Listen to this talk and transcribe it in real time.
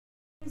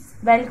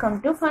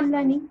Welcome to Fun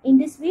Learning. In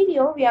this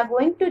video, we are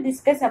going to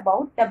discuss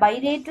about the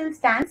bilateral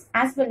stance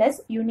as well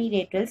as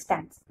unilateral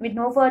stance. With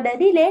no further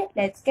delay,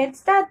 let's get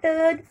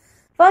started.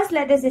 First,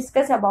 let us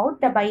discuss about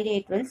the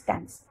bilateral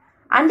stance.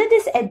 Under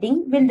this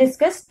heading, we'll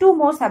discuss two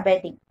more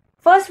subheadings.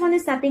 First one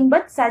is nothing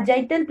but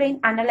sagittal plane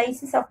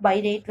analysis of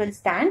bilateral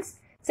stance.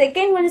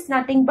 Second one is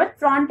nothing but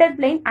frontal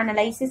plane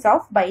analysis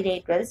of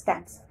bilateral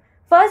stance.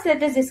 First,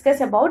 let us discuss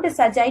about the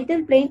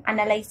sagittal plane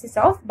analysis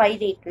of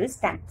bilateral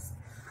stance.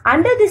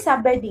 Under this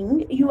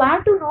subheading, you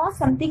have to know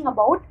something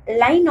about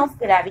line of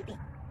gravity.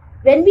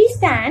 When we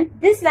stand,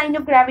 this line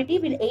of gravity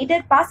will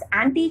either pass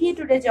anterior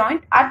to the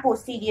joint or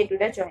posterior to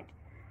the joint.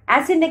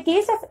 As in the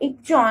case of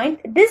hip joint,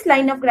 this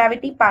line of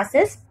gravity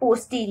passes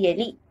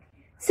posteriorly.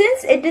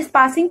 Since it is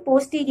passing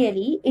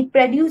posteriorly, it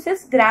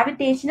produces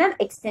gravitational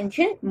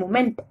extension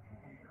moment.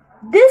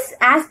 This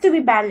has to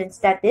be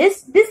balanced. That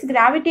is, this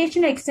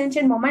gravitational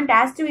extension moment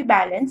has to be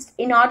balanced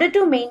in order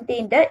to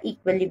maintain the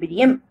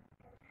equilibrium.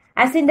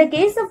 As in the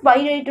case of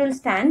bilateral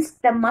stance,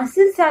 the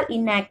muscles are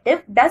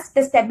inactive, thus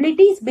the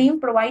stability is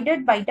being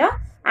provided by the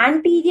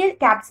anterior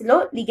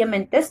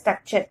capsulo-ligamentous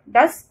structure.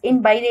 Thus,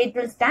 in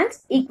bilateral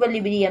stance,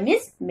 equilibrium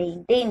is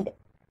maintained.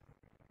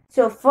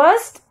 So,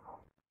 first,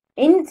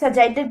 in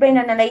sagittal plane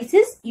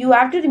analysis, you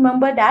have to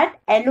remember that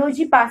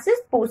LOG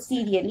passes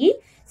posteriorly.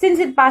 Since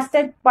it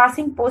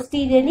passing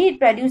posteriorly, it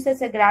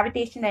produces a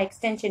gravitational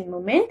extension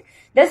moment.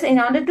 Thus, in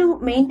order to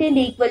maintain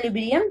the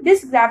equilibrium,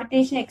 this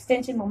gravitational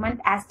extension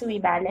moment has to be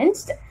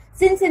balanced.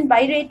 Since in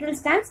bilateral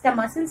stance, the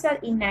muscles are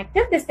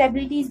inactive, the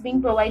stability is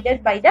being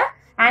provided by the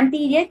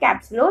anterior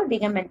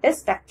capsulo-ligamentous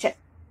structure.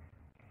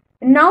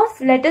 Now,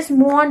 let us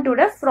move on to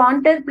the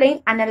frontal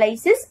plane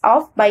analysis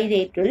of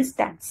bilateral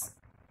stance.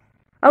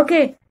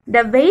 Okay.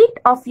 The weight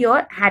of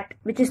your hat,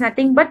 which is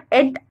nothing but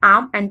head,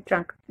 arm and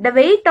trunk. The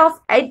weight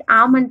of head,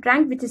 arm and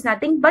trunk, which is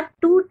nothing but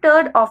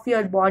 2/3 of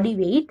your body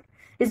weight,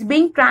 is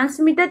being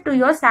transmitted to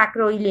your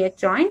sacroiliac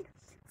joint.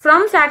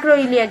 From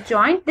sacroiliac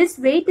joint, this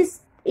weight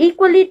is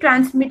equally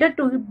transmitted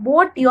to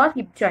both your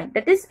hip joint,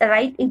 that is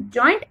right hip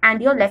joint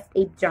and your left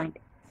hip joint.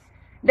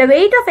 The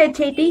weight of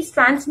HAT is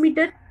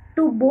transmitted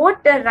to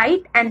both the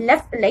right and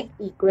left leg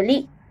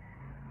equally.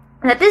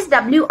 That is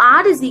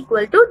WR is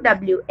equal to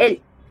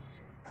WL.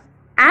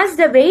 As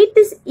the weight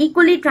is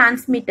equally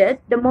transmitted,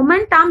 the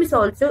moment arm is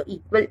also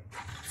equal.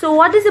 So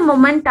what is the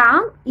moment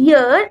arm?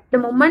 Here, the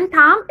moment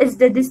arm is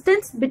the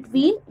distance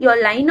between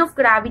your line of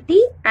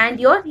gravity and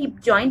your hip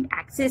joint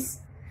axis.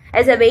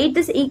 As the weight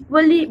is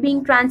equally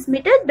being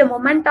transmitted, the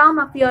moment arm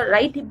of your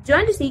right hip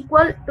joint is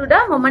equal to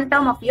the moment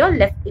arm of your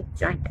left hip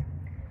joint.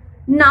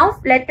 Now,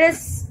 let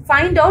us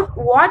find out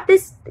what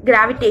is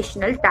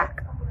gravitational torque.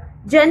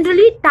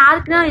 Generally,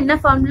 torque in the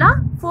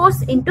formula,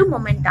 force into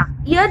momentum.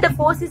 Here the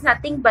force is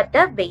nothing but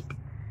the weight.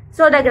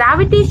 So the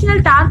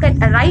gravitational torque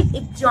at a right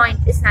hip joint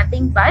is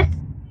nothing but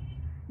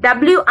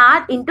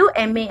WR into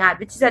MAR,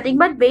 which is nothing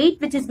but weight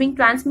which is being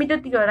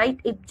transmitted to your right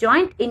hip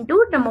joint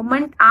into the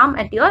moment arm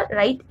at your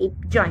right hip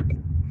joint.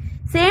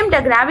 Same,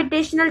 the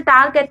gravitational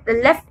torque at the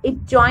left hip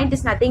joint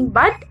is nothing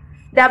but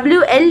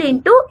WL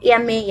into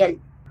MAL.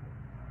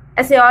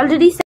 As I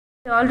already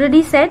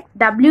said,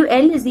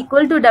 WL is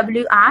equal to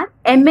WR,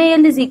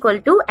 MAL is equal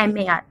to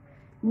MAR.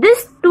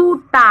 This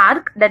two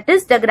torque, that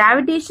is the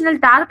gravitational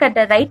torque at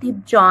the right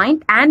hip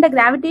joint and the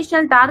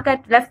gravitational torque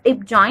at left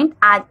hip joint,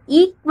 are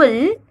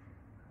equal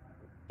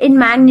in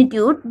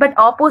magnitude but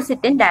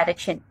opposite in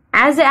direction.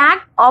 As they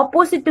act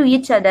opposite to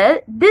each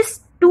other,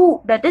 this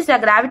two, that is the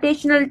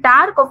gravitational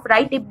torque of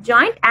right hip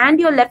joint and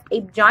your left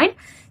hip joint,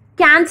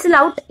 cancel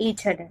out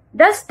each other.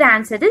 Thus, the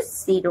answer is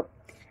 0.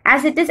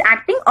 As it is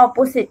acting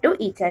opposite to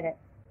each other.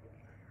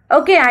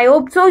 Okay, I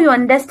hope so you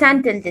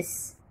understand till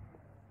this.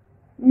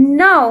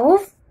 Now,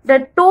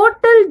 the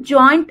total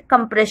joint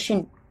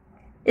compression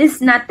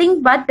is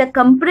nothing but the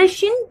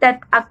compression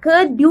that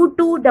occurred due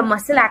to the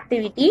muscle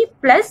activity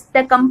plus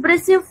the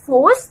compressive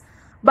force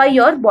by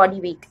your body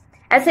weight.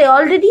 As I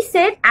already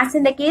said, as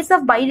in the case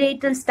of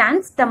bilateral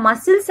stance, the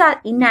muscles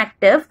are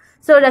inactive.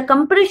 So, the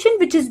compression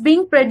which is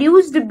being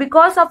produced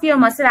because of your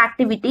muscle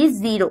activity is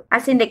 0,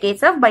 as in the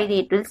case of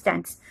bilateral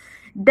stance.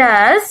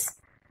 Thus,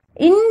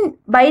 in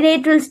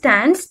bilateral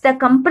stance, the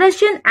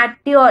compression at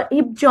your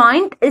hip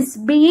joint is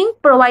being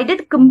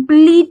provided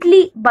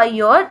completely by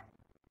your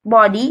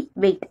body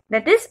weight,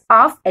 that is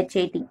of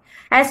HAT.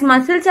 As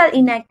muscles are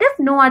inactive,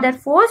 no other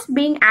force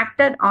being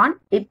acted on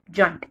hip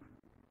joint.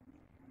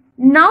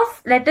 Now,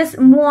 let us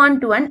move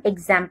on to an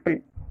example.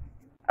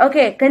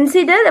 Okay,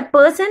 consider a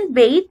person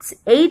weighs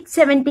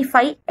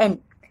 875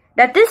 N.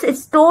 That is,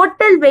 its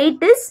total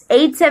weight is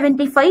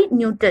 875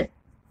 Newton.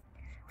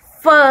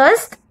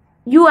 First,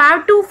 you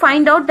have to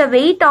find out the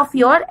weight of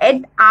your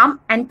head,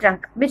 arm and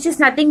trunk, which is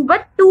nothing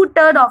but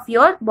 2/3 of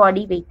your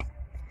body weight.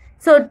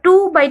 So,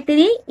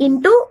 2/3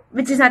 into,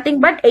 which is nothing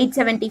but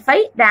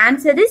 875. The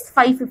answer is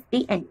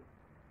 550 N.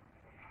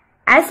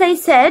 As I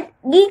said,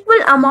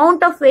 equal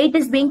amount of weight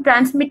is being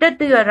transmitted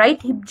to your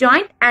right hip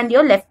joint and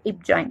your left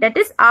hip joint. That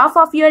is, half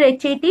of your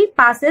HAT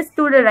passes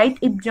to the right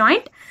hip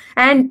joint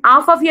and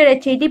half of your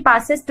HAT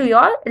passes to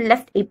your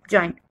left hip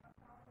joint.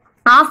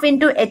 half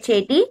into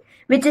HAT,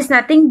 which is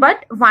nothing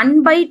but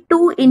 1 by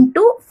 2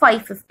 into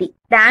 550.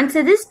 The answer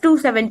is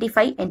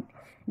 275 N.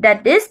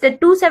 That is, the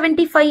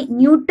 275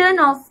 Newton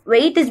of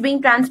weight is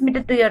being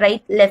transmitted to your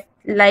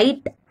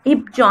right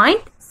hip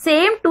joint.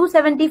 Same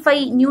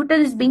 275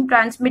 Newton is being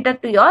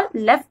transmitted to your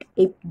left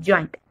hip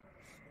joint.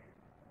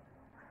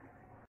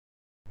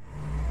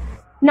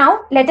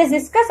 Now, let us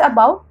discuss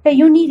about the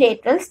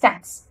unilateral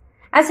stance.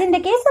 As in the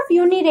case of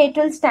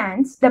unilateral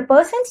stance, the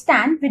person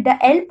stands with the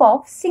help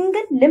of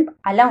single limb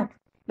alone,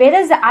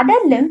 whereas the other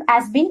limb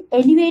has been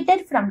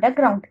elevated from the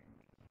ground.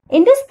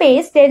 In this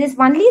case, there is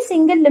only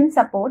single limb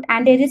support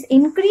and there is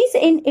increase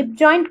in hip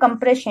joint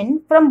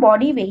compression from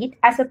body weight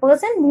as a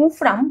person moves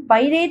from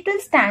bilateral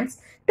stance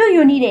to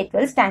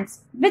unilateral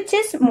stance, which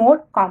is more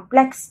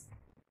complex.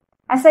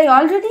 As I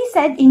already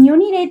said, in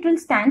unilateral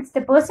stance,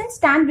 the person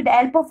stands with the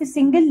help of a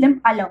single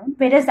limb alone,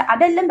 whereas the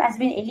other limb has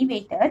been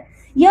elevated.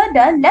 Here,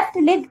 the left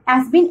leg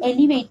has been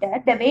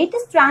elevated. The weight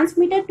is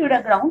transmitted to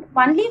the ground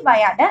only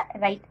via the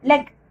right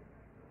leg.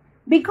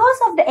 Because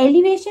of the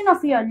elevation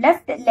of your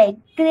left leg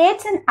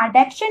creates an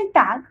adduction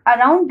torque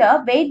around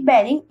the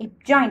weight-bearing hip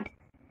joint.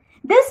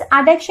 This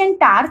adduction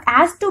torque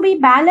has to be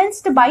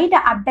balanced by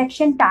the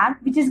abduction torque,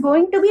 which is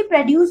going to be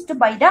produced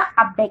by the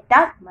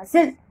abductor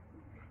muscle.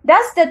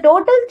 Thus, the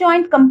total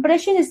joint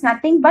compression is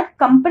nothing but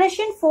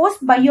compression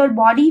forced by your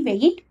body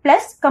weight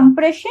plus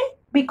compression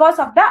because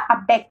of the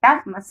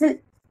abductor muscle.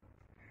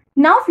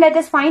 Now, let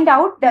us find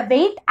out the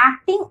weight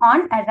acting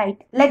on a right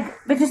leg,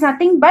 which is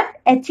nothing but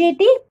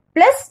HAT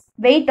plus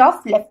weight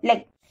of left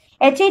leg.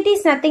 HAT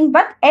is nothing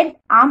but head,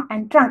 arm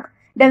and trunk.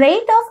 The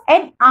weight of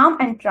head, arm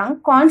and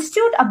trunk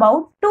constitute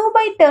about 2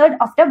 by 3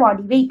 of the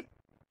body weight.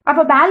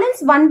 Upper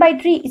balance 1 by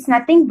 3 is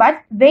nothing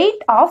but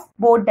weight of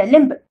both the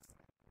limb.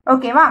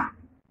 Okay, wow.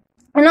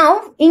 Now,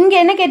 இங்க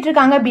என்ன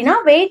கேட்டிருக்காங்க அப்படின்னா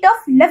weight of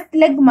left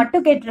leg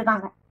மட்டும்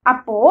கேட்டிருக்காங்க.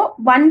 அப்போ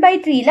 1 by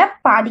 3ல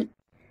பாதி.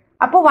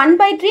 அப்போ 1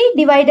 by 3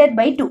 divided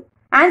by 2.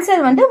 Answer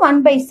வந்து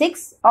 1 by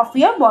 6 of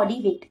your body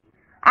weight.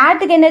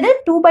 Add என்னது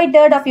 2 by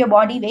 3 of your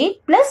body weight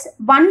plus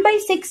 1 by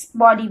 6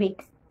 body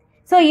weight.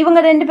 So, இவங்க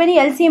ரெண்டு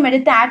பேரும் LCM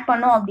எடுத்து add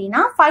பண்ணோம்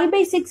அப்படின்னா 5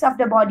 by 6 of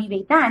the body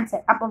weight தான்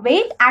answer. அப்போ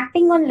weight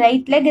acting on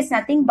right leg is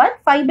nothing but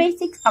 5 by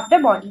 6 of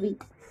the body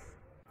weight.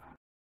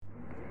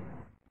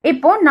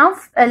 Now,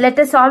 let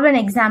us solve an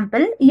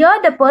example. Here,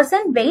 the person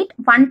weight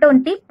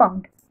 120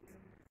 pound.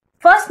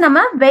 First,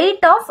 நம்ம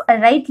weight of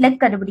right leg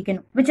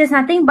கண்டுபிடிக்கணும், which is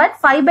nothing but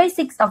 5 by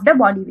 6 of the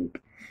body weight.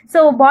 So,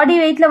 body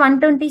weightல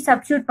 120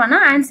 substitute பண்ணா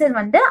answer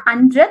வந்து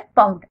 100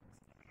 pound.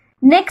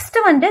 Next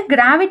வந்து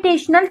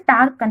gravitational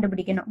torque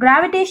கண்டுபிடிக்கணும்.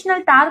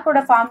 Gravitational torque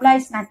ஓட formula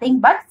is nothing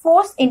but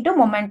force into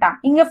momentum.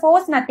 இங்க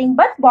force nothing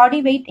but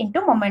body weight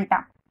into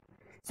momentum.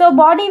 So,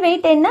 body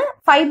weight என்ன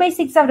 5 by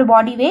 6 of the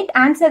body weight.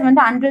 Answer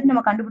வந்து 100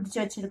 நம்ம கண்டுபிடிச்சு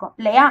வச்சிருக்கோம்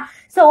இல்லையா?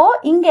 So,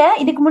 இங்க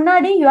இதுக்கு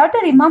முன்னாடி you have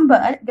to remember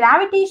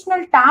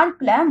gravitational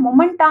torqueல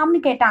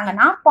momentumனு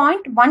கேட்டாங்கன்னா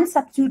 0.1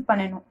 substitute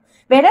பண்ணணும்.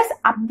 Whereas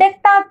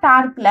abductor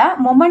torqueல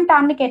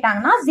momentumனு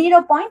கேட்டாங்கன்னா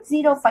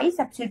 0.05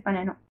 substitute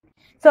பண்ணணும்.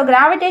 So,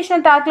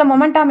 gravitational torqueல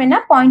momentum என்ன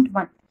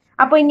 0.1.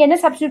 அப்போ இங்க என்ன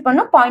substitute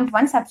பண்ணணும்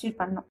 0.1 substitute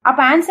பண்ணணும்.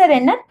 அப்போ answer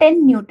என்ன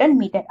 10 Newton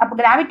meter. அப்போ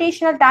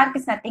gravitational torque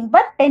is nothing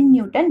but 10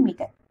 Newton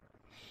meter.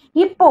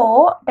 இப்போ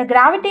the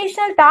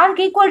gravitational torque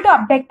equal to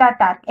abductor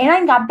torque. ஏன்னா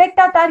இங்க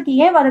abductor torque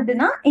ஏன்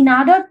வருதுன்னா in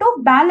order to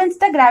balance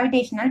the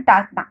gravitational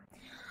torque தான்.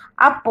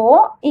 அப்போ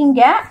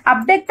இங்க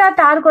abductor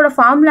torque ஓட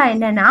ஃபார்முலா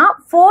என்னன்னா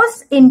force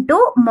into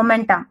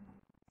momentum.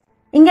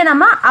 இங்க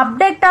நம்ம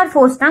abductor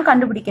force தான்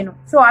கண்டுபிடிக்கணும்.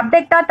 So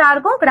abductor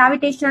torqueம்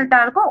gravitational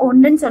torqueம்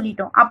ஒண்ணுன்னு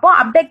சொல்லிட்டோம். அப்போ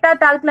abductor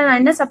torqueல நான்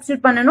என்ன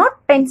substitute பண்ணணும்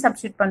 10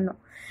 substitute பண்ணணும்.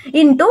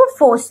 Into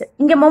force.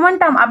 இங்க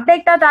momentum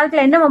abductor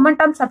torqueல என்ன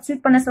momentum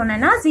substitute பண்ண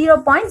சொன்னேன்னா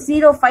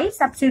 0.05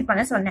 substitute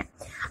பண்ண சொன்னேன்.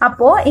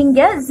 அப்போ இங்க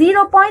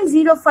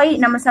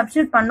 0.05 நம்ம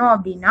substitute பண்ணோம்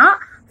அப்படின்னா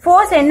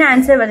force என்ன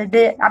ஆன்சர்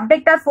வருது,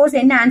 abductor force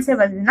என்ன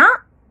ஆன்சர் வருதுன்னா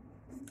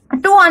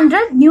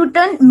 200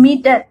 Newton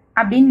meter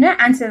அப்படின்னு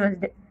ஆன்சர்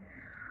வருது.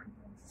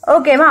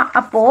 ஓகேவா?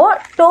 அப்போ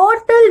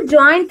total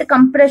joint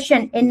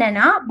compression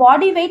என்னன்னா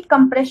body weight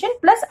compression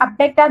plus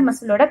abductor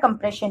muscle ஓட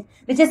compression,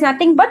 which is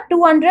nothing but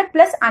 200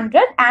 plus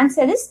 100.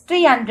 Answer is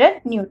 300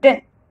 Newton.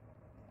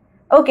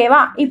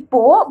 ஓகேவா?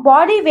 இப்போ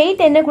body weight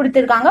என்ன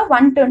கொடுத்திருக்காங்க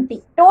 120.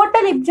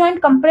 total hip joint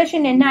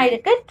compression என்ன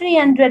ஆயிருக்கு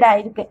 300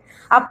 ஆயிருக்கு.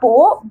 அப்போ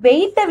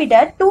weight விட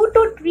 2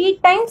 to 3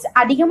 times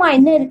அதிகமா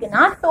என்ன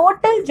இருக்குன்னா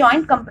total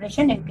joint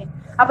compression இருக்கு.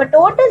 அப்ப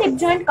total hip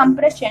joint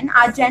compression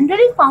are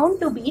generally found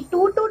to be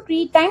 2 to 3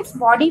 times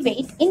body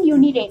weight in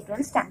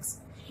unilateral stance.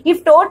 If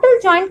total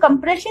joint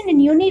compression in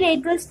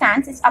unilateral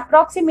stance is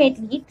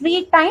approximately 3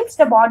 times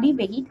the body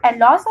weight, a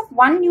loss of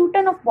 1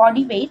 Newton of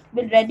body weight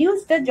will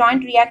reduce the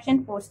joint reaction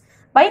force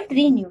by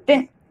 3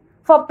 Newton.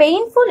 For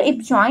painful hip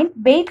joint,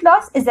 weight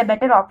loss is a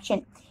better option.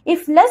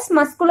 If less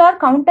muscular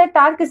counter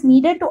torque is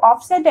needed to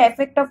offset the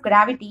effect of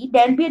gravity,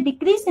 there will be a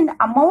decrease in the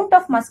amount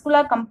of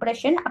muscular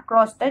compression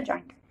across the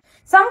joint.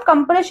 Some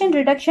compression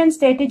reduction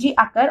strategy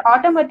occur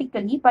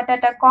automatically but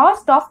at a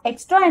cost of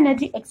extra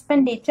energy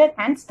expenditure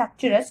and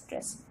structural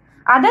stress.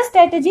 Other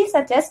strategies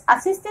such as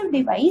assistive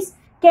device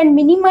can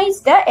minimize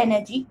the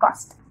energy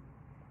cost.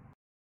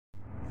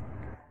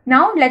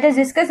 Now let us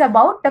discuss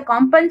about the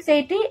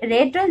compensatory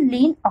lateral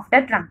lean of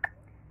the trunk.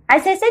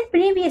 As I said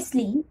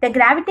previously, the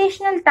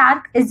gravitational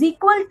torque is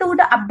equal to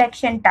the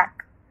abduction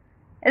torque.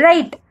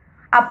 Right?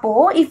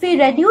 If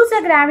we reduce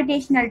the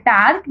gravitational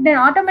torque, then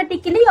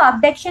automatically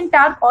abduction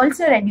torque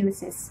also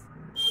reduces.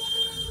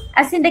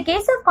 As in the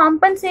case of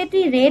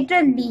compensatory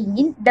lateral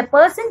lean, the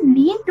person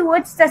leans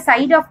towards the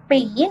side of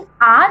pain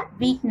or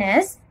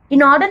weakness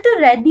in order to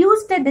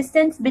reduce the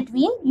distance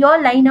between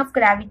your line of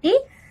gravity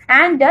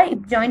and the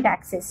hip joint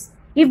axis.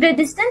 If the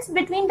distance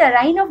between the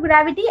line of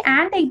gravity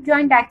and the hip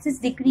joint axis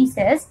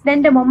decreases,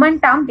 then the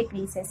momentum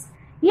decreases.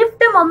 If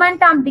the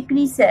momentum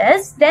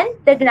decreases, then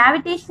the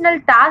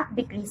gravitational torque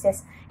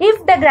decreases.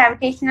 If the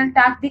gravitational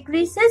torque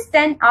decreases,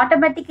 then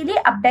automatically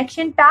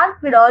abduction torque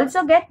will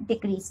also get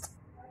decreased.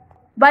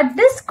 But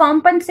this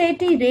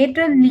compensatory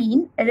lateral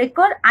lean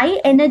requires high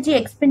energy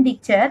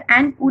expenditure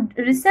and would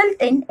result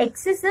in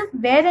excessive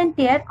wear and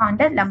tear on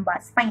the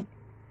lumbar spine.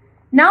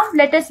 Now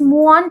let us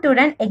move on to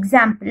an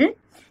example.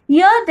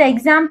 Here the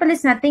example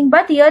is nothing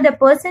but here the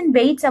person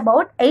weighs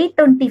about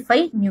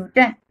 825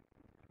 Newton.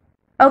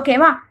 Okay,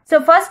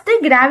 so first the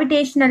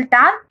gravitational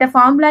torque, the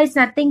formula is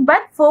nothing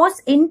but force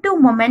into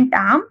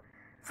momentum.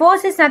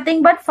 Force is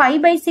nothing but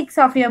 5 by 6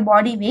 of your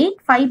body weight.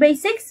 5 by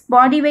 6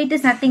 body weight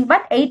is nothing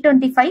but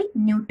 825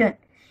 Newton.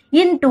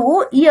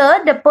 Into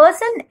here the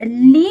person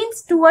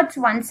leans towards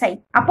one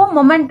side. Upon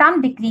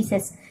momentum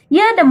decreases.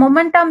 Here the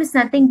momentum is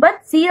nothing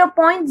but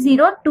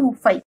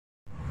 0.025.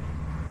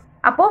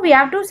 Upon we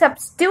have to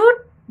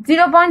substitute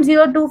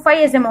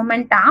 0.025 as a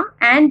momentum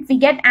and we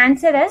get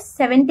answer as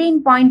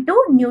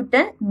 17.2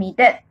 Newton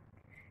meter.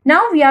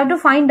 Now we have to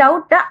find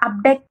out the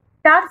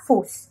abductor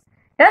force.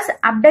 Thus,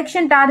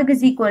 abduction torque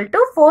is equal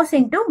to force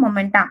into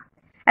momentum.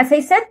 As I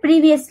said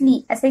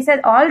previously, as I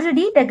said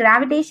already, the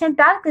gravitation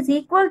torque is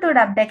equal to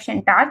the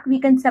abduction torque. We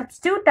can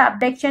substitute the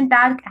abduction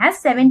torque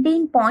as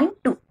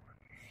 17.2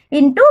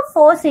 into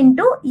force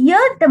into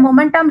here the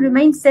momentum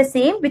remains the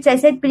same, which I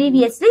said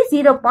previously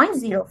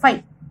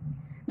 0.05.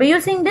 By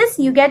using this,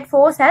 you get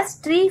force as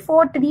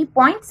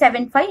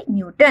 343.75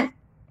 Newton.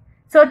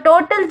 So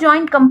total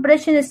joint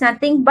compression is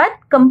nothing but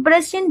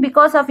compression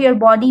because of your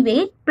body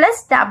weight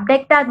plus the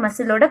abductor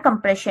muscle order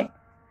compression.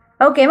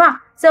 Okay,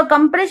 so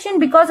compression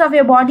because of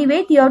your body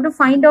weight, you have to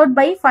find out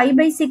by 5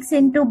 by 6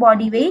 into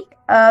body weight,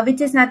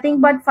 which is nothing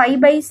but 5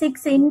 by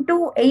 6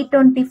 into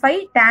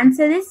 825. The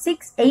answer is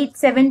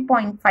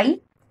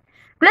 687.5.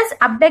 Plus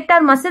abductor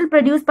muscle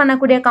produce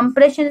pannakudiya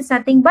compression is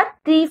nothing but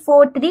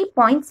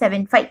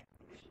 343.75.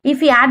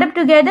 If we add up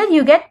together,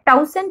 you get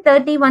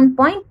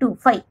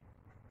 1031.25.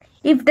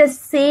 If the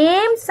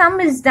same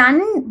sum is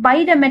done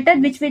by the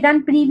method which we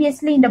done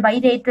previously in the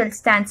bilateral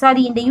stance,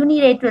 in the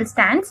unilateral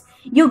stance,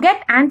 you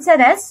get answer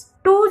as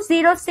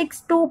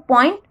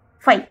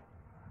 2062.5.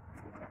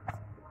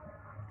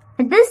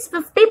 This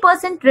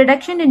 50%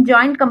 reduction in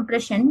joint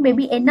compression may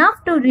be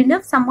enough to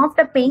relieve some of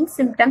the pain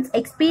symptoms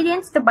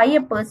experienced by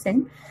a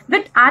person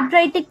with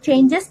arthritic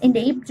changes in the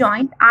hip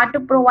joint or to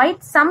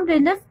provide some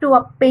relief to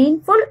a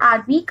painful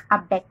or weak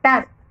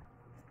abductor.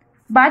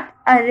 But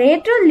a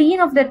lateral lean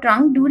of the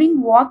trunk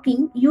during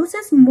walking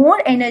uses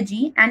more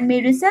energy and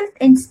may result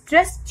in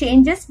stress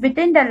changes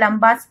within the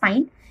lumbar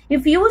spine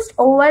if used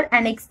over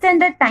an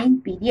extended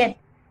time period.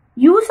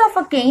 Use of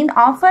a cane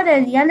offers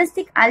a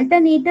realistic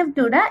alternative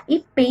to the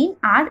hip pain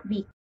or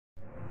weak.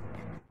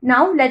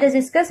 Now let us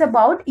discuss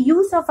about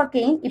use of a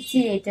cane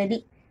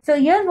ipsilaterally. So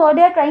here what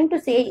they are trying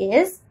to say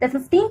is the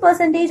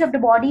 15% of the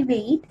body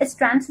weight is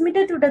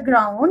transmitted to the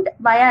ground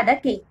via the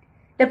cane.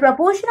 The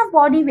proportion of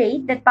body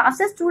weight that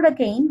passes through the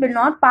cane will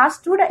not pass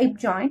through the hip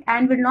joint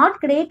and will not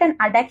create an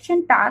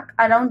adduction torque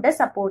around the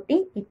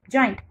supporting hip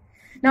joint.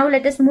 Now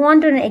let us move on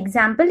to an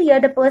example. Here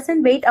the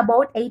person weight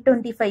about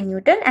 825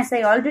 Newton. As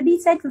I already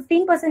said,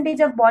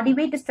 15% of body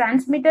weight is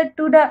transmitted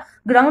to the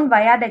ground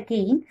via the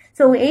cane.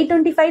 So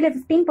 825 to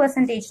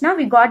 15%. Now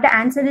we got the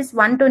answer is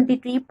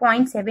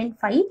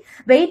 123.75.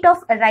 Weight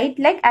of right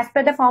leg as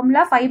per the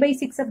formula 5 by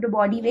 6 of the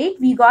body weight.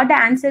 We got the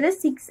answer is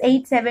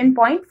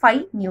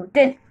 687.5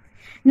 Newton.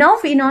 Now,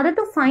 in order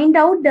to find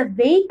out the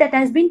weight that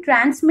has been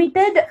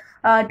transmitted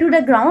to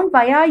the ground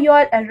via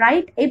your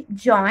right hip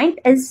joint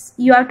is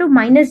you have to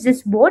minus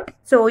this both.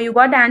 So, you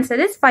got the answer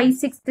is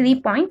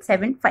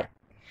 563.75.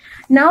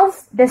 Now,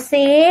 the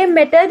same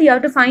method you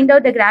have to find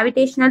out the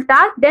gravitational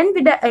torque. Then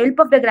with the help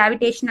of the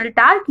gravitational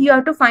torque, you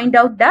have to find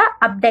out the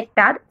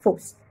abductor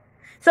force.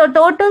 So,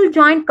 total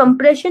joint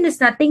compression is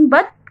nothing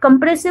but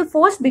compressive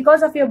force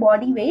because of your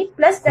body weight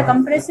plus the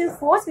compressive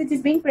force which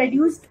is being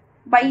produced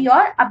by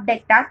your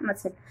abductor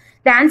muscle.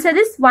 The answer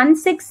is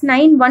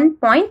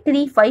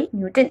 1691.35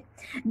 Newton.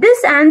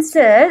 This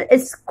answer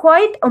is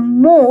quite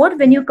more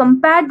when you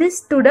compare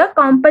this to the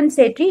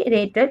compensatory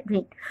lateral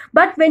lean.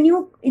 But when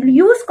you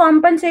use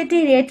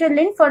compensatory lateral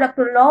lean for a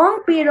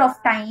prolonged period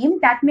of time,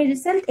 that may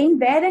result in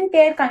wear and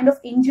tear kind of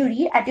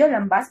injury at your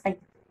lumbar spine.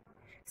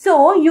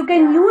 So you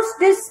can use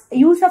this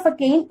use of a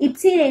cane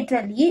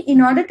ipsilaterally in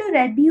order to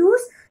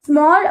reduce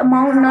small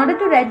amount in order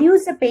to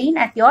reduce the pain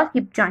at your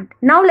hip joint.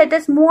 Now let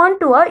us move on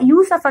to a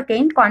use of a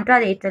cane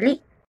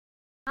contralaterally.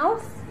 Now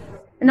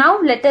Now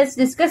let us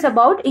discuss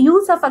about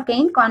use of a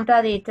cane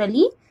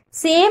contralaterally.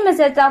 Same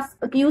method of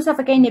use of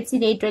a cane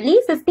ipsilaterally.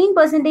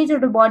 15%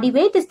 of the body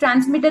weight is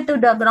transmitted to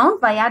the ground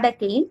via the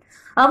cane.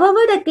 However,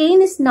 the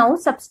cane is now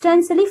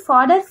substantially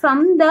further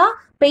from the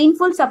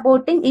painful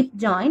supporting hip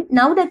joint.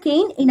 Now the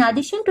cane, in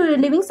addition to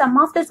relieving some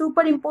of the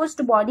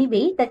superimposed body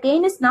weight, the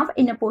cane is now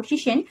in a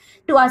position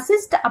to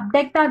assist the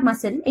abductor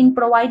muscle in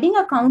providing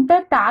a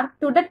counter torque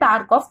to the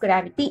torque of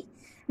gravity.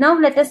 Now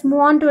let us move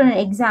on to an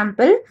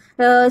example.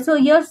 So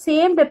here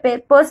same the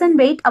person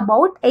weight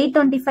about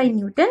 825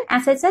 Newton.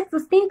 As I said,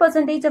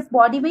 15% of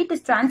body weight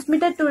is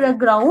transmitted to the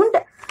ground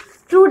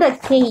through the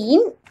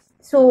cane.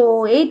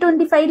 So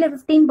 825 la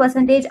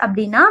 15%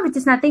 abdina, which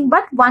is nothing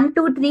but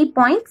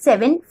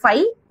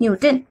 123.75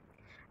 Newton.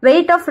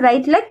 Weight of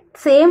right leg,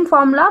 same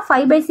formula,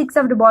 5/6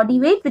 of the body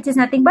weight, which is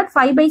nothing but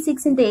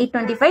 5/6 into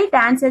 825. The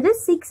answer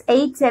is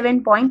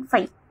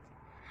 687.5.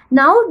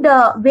 Now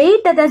the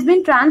weight that has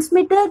been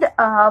transmitted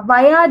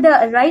via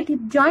the right hip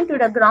joint to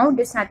the ground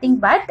is nothing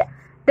but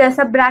the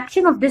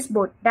subtraction of this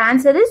both. The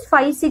answer is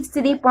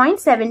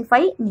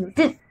 563.75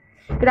 Newton.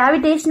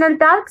 Gravitational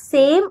torque,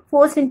 same,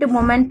 force into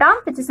momentum,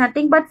 which is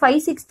nothing but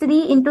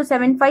 563 into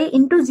 75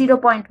 into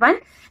 0.1.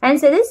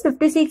 Answer is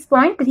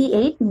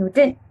 56.38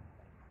 Newton.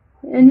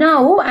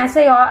 Now, as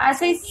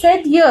I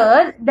said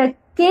here, the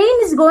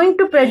cane is going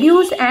to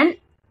produce an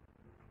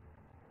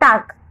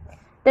torque.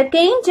 The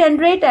cane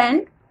generates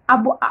an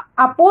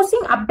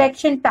opposing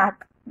abduction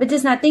torque, which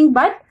is nothing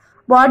but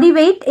body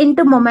weight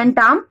into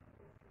momentum.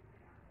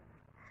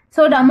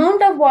 So the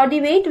amount of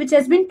body weight which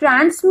has been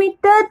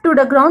transmitted to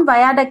the ground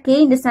via the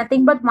cane is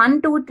nothing but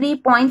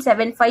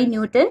 123.75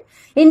 Newton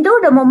into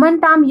the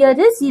momentum here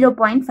is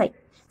 0.5.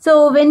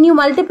 So when you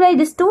multiply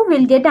this two,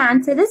 we'll get the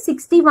answer is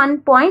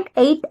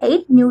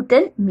 61.88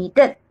 Newton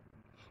meter.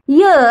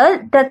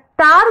 Here the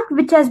torque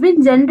which has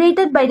been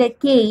generated by the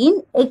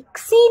cane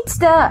exceeds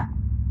the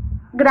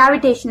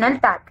gravitational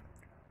torque.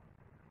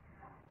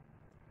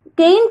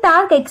 Cane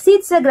torque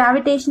exceeds the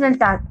gravitational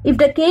torque. If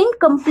the cane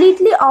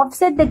completely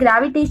offsets the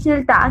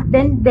gravitational torque,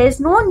 then there is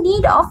no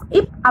need of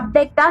hip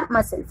abductor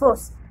muscle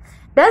force.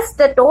 Thus,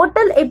 the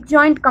total hip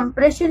joint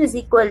compression is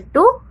equal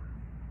to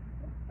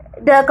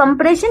the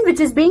compression which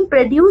is being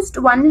produced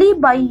only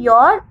by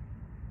your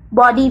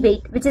body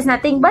weight, which is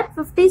nothing but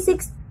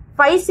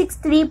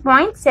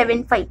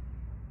 563.75.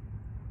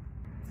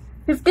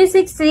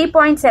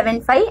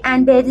 563.75,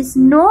 and there is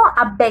no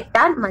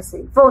abductor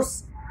muscle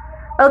force.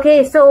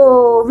 Okay,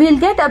 so we'll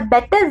get a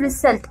better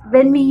result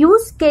when we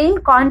use cane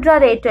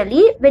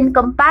contralaterally when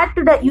compared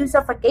to the use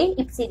of a cane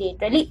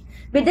ipsilaterally.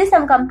 With this,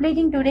 I'm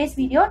completing today's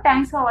video.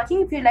 Thanks for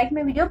watching. If you like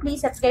my video, please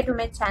subscribe to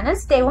my channel.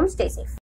 Stay home, stay safe.